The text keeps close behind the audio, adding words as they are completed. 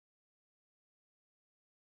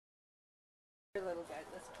little guy.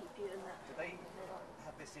 Let's keep you in that. Do they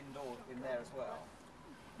have this indoor in there as well?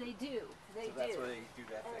 They do. They do. That's where they do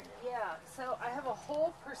their thing. Yeah. So I have a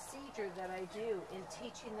whole procedure that I do in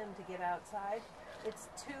teaching them to get outside. It's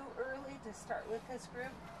too early to start with this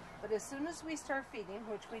group, but as soon as we start feeding,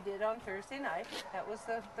 which we did on Thursday night, that was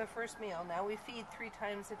the first meal. Now we feed 3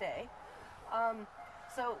 times a day.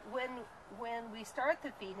 So when we start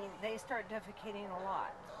the feeding, they start defecating a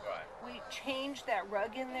lot. Right. We change that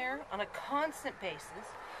rug in there on a constant basis.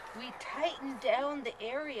 We tighten down the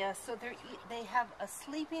area so they have a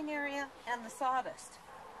sleeping area and the sawdust.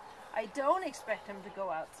 I don't expect them to go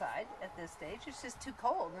outside at this stage. It's just too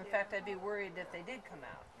cold. In fact, I'd be worried if they did come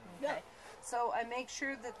out. Okay. So I make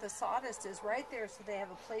sure that the sawdust is right there so they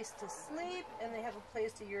have a place to sleep and they have a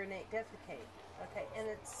place to urinate, defecate. Okay, and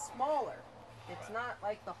it's smaller. It's not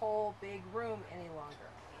like the whole big room any longer.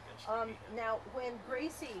 Now, when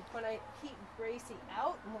I keep Gracie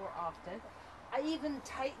out more often, I even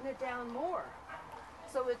tighten it down more.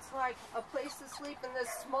 So it's like a place to sleep in this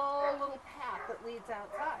small little path that leads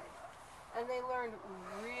outside. And they learn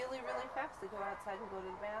really, really fast to go outside and go to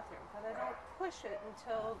the bathroom. But I don't push it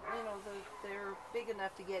until, they're big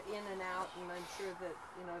enough to get in and out, and I'm sure that,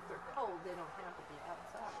 if they're cold, they don't have to be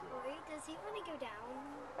outside. Wait, does he want to go down?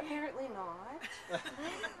 Apparently not.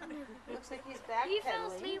 Looks like he's backpedaling. He fell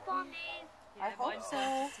asleep on me. I hope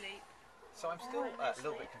so. So I'm still a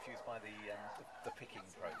little bit confused by the picking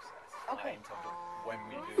process. Okay. In terms of when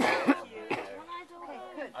we do it. Okay,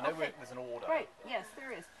 good. I know okay. there's an order. Right. Yes,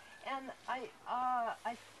 there is. And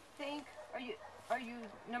I think are you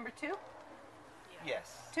number 2?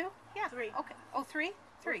 Yes. 2? Yeah. 3. Okay. Oh, 3?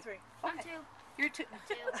 3. 3. Okay. I'm 2. You're 2. I'm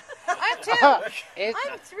 2. I'm 2.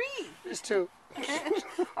 I'm 3. It's 2.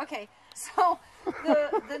 Okay. So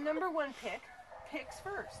the number 1 picks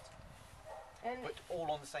first. And But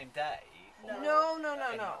all on the same day? no.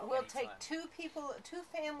 We'll take 2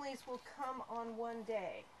 families will come on one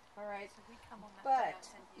day. All right. So we come on that But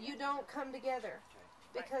day. you don't come together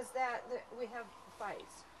because that we have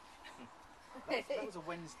fights. That was a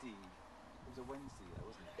Wednesday. It was a Wednesday, though,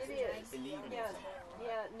 wasn't it? It is. In the evening. Yeah.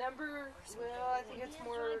 Yeah. I think it's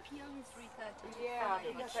more. Yeah,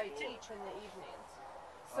 because I teach in the evenings.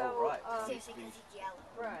 So, Oh, right. Seriously, because he's yellow.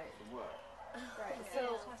 right. From work. Right.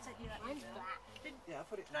 So, Mine's black. Yeah, I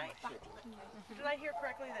put it in my schedule. Did I hear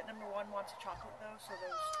correctly that number 1 wants a chocolate though? So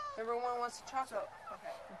those. number 1 wants a chocolate.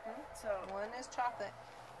 Okay. So 1 is chocolate,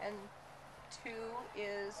 and 2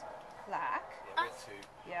 is black. Yeah, we're 2.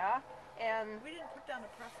 Yeah. And we didn't put down a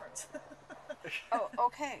preference. oh,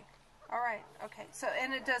 okay. All right. Okay. So,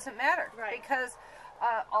 and it doesn't matter because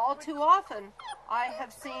all too often I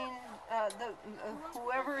have seen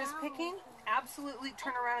whoever is picking absolutely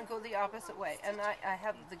turn around and go the opposite way. And I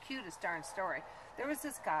have the cutest darn story. There was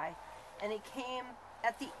this guy, and he came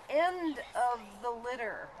at the end of the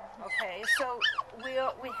litter. Okay, so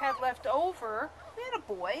we had left over. We had a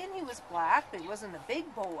boy, and he was black, but he wasn't a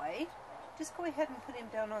big boy. Just go ahead and put him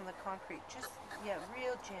down on the concrete. Just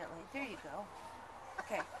real gently. There you go.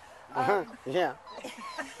 Okay. Yeah.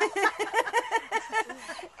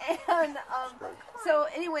 And so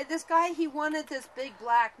anyway, this guy, he wanted this big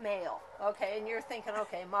black male. Okay, and you're thinking,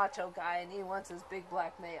 okay, macho guy, and he wants his big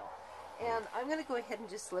black male. And I'm going to go ahead and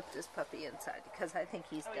just slip this puppy inside because I think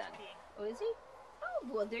he's done. Oh, is he? Oh,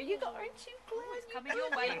 well, there you go. Aren't you glad? It's coming your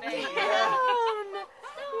way, baby.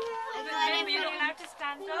 Maybe you don't have to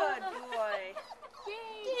stand Good up. boy.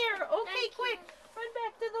 Here, okay, quick. Run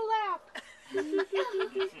back to the lap. That's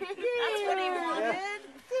what he wanted.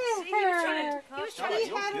 See, he was trying he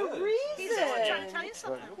to had a He reason. said, trying to tell you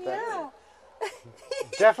something. Yeah.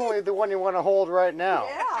 Definitely the one you want to hold right now.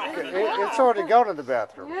 Yeah. It's already gone to the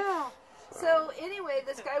bathroom. Yeah. So anyway,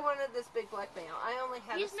 this guy wanted this big black male. I only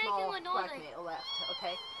had He's a small making a black noise. male left,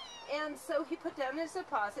 okay? And so he put down his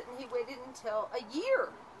deposit and he waited until a year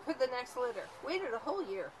for the next litter. Waited a whole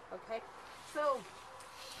year, okay? So,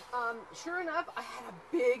 sure enough, I had a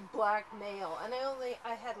big black male, and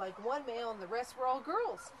I had like 1 male and the rest were all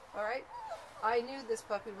girls, all right? I knew this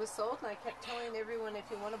puppy was sold, and I kept telling everyone, if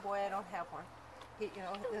you want a boy, I don't have one.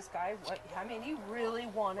 This guy, he really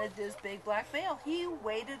wanted this big black male. He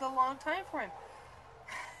waited a long time for him.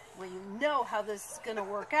 Well, you know how this is going to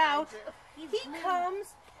work out. He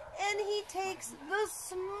comes and he takes the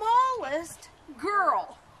smallest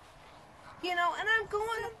girl, and I'm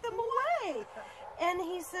going to put them away. And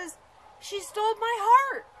he says, she stole my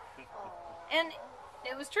heart. And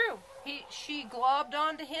it was true. She globbed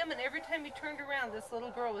onto him, and every time he turned around, this little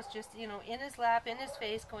girl was just, in his lap, in his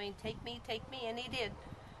face, going, take me, and he did.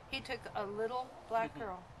 He took a little black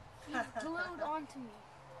girl. He glued onto me.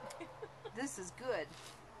 This is good.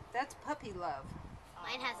 That's puppy love.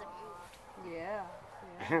 Mine hasn't moved. Yeah.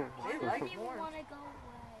 Yeah. They I like don't even warmth. want to go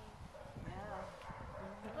away.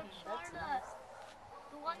 Yeah. But Charlotte,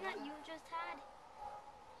 the one that you just had,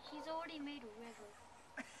 he's already made a river.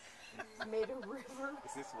 Made a river.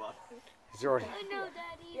 Is this one? He's already. I know,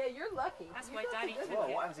 Daddy. Yeah, you're lucky. That's You why got the Daddy good took Well,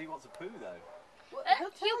 one. what happens if he wants a poo though? Well, You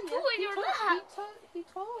he'll tell poo in your lap. He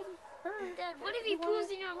told her. Dad, what if that he wanted-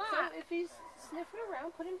 poos in your So lap? if he's sniffing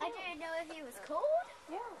around, put him I down. didn't know if he was cold.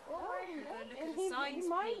 Yeah. Or look And at the he signs,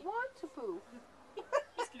 might Pete. want to poo.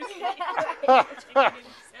 He's looking at himself.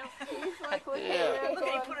 He's like looking Yeah. around Look at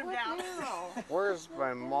him going, put him "What down." now?" Where's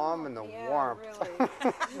my mom and the Yeah, warmth? really.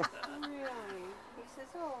 Really. He says,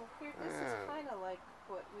 "Oh, here, this is Yeah. kind of like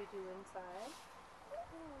what we do inside."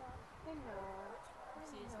 Yeah, I know. I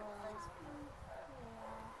See, he's know. got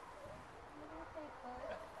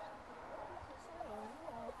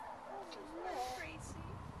face.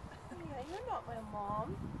 Yeah, you're not my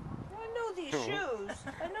mom. I know these shoes.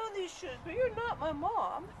 I know these shoes, but you're not my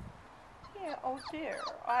mom. Yeah, oh dear.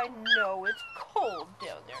 I know it's cold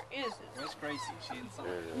down there, isn't it? Where's Gracie? Is she inside?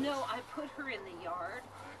 There it is. No, I put her in the yard.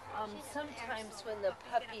 Sometimes when the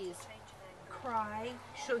puppies cry,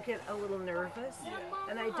 she'll get a little nervous,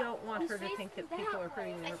 and I don't want her to think that people are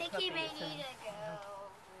hurting I her think puppies. he may and- need to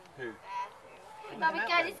go. Who? Mommy,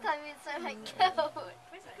 Daddy's coming, so I go.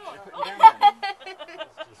 Where's it gone? Put it down then.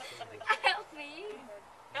 Help me.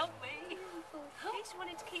 Help me. I just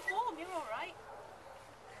wanted to keep warm. You're all right.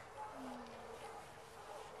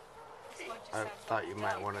 This one just I sounds thought like you a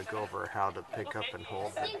might dog. want to go over how to pick up and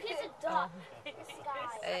hold. I think it's a duck. The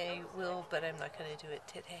sky. I will, but I'm not going to do it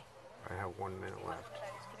today. I have 1 minute left.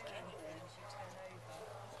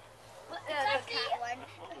 What's that cat one?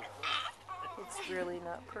 It's really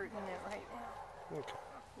not pertinent right now. Okay.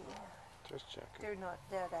 Just checking. They're not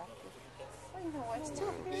that active. I know, I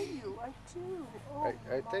still hear you. I do. Oh,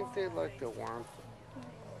 I think they like the warmth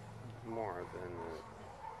more than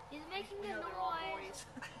He's making a noise.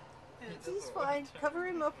 he's fine. Cover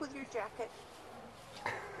him up with your jacket.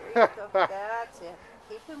 There you go. That's it.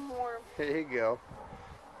 Keep him warm. the. Here you go.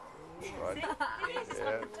 Bud.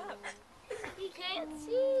 Yeah. He can't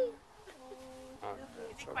see.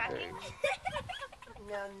 It's okay.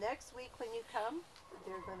 Now, next week when you come,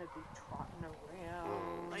 they're going to be trotting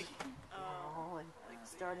around. Like, and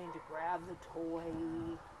starting to grab the toy.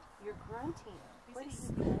 You're grunting. What are you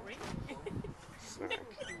grunting? Snack.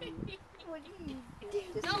 What do you do?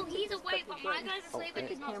 No, he's awake, but my guy's asleep and Put the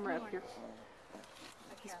he's not camera up snoring. here.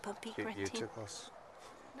 He's puppy You grunting. too close.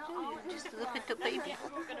 No, I'll Just look at the baby.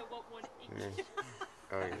 We're going to want one each.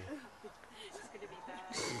 Oh yeah. This is going to be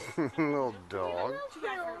bad. Little dog. too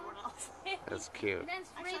bad for everyone else. That's cute. And then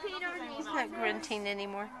spray paint underneath. He's not grunting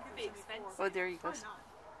anymore. Could be expensive. Oh, there he goes.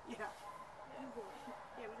 Yeah.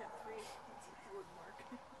 Yeah, we'd have 3. It wouldn't work.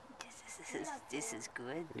 This is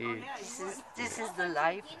good. You, This is the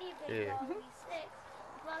life. Guinea pig Yeah. will be 6.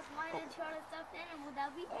 Plus mine and Charlotte's stuffed animal,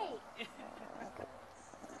 that'll be 8.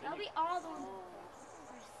 That'll be all the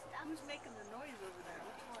Who's making the noise over there?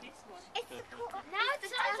 Which one? It's the cool. Now it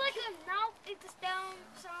sounds like a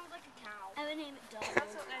sounds like a cow. I would name it Dog.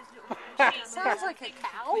 That's what those little machines Sounds like a things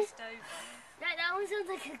cow. twist over. That one sounds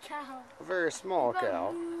like a cow. a very small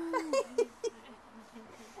cow.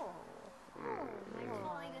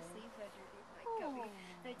 Falling asleep after like going.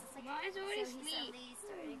 No, it's just like mine's already so he suddenly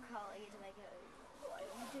started crawling into my coat. What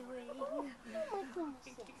are you doing?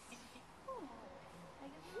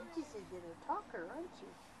 You're just a little talker, aren't you?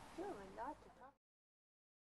 You're a lot.